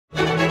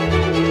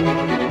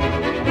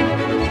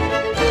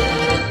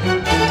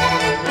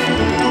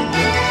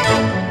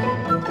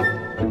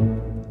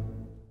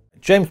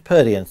James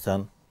Purdey and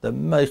Son, the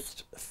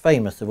most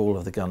famous of all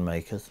of the gun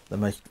makers, the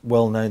most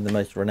well-known, the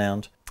most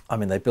renowned. I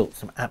mean, they built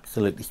some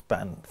absolutely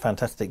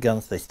fantastic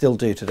guns. They still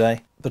do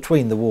today.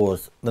 Between the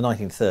wars, the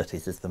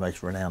 1930s is the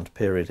most renowned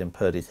period in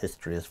Purdey's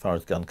history as far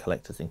as gun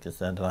collectors are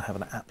concerned, and I have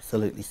an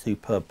absolutely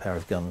superb pair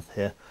of guns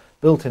here,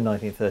 built in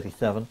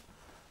 1937,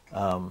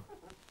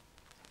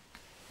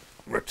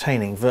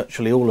 retaining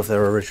virtually all of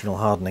their original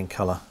hardening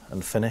colour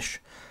and finish.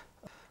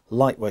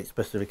 Lightweight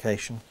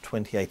specification,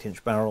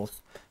 28-inch barrels,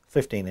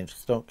 15-inch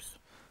stocks,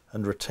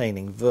 and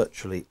retaining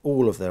virtually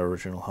all of their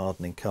original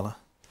hardening colour.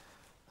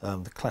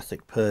 The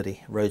classic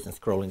Purdey rose and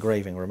scroll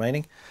engraving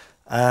remaining,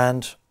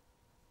 and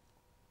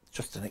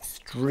just an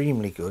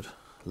extremely good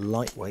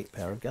lightweight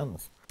pair of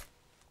guns.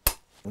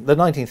 The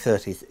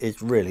 1930s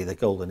is really the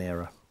golden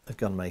era of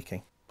gun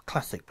making.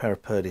 Classic pair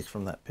of Purdeys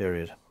from that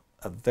period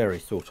are very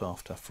sought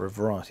after for a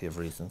variety of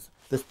reasons.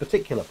 This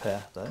particular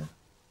pair, though,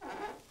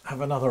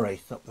 have another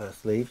ace up their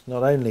sleeves.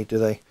 Not only do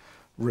they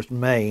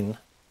remain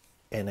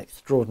in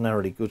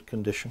extraordinarily good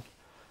condition,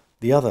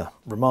 the other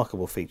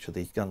remarkable feature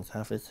these guns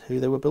have is who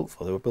they were built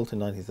for. They were built in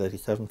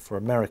 1937 for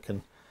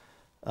American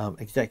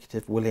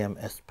executive William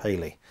S.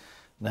 Paley.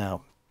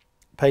 Now,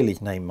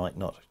 Paley's name might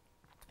not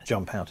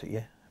jump out at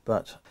you,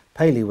 but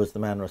Paley was the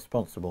man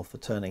responsible for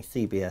turning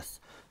CBS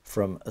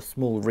from a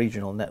small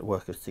regional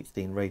network of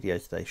 16 radio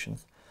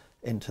stations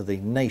into the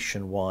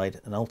nationwide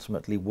and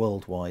ultimately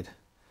worldwide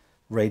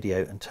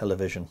radio and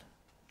television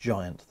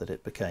giant that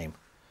it became.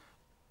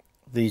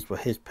 These were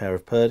his pair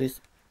of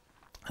Purdeys,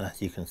 and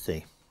as you can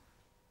see,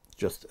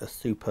 just a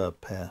superb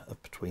pair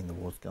of between the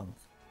wars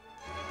guns.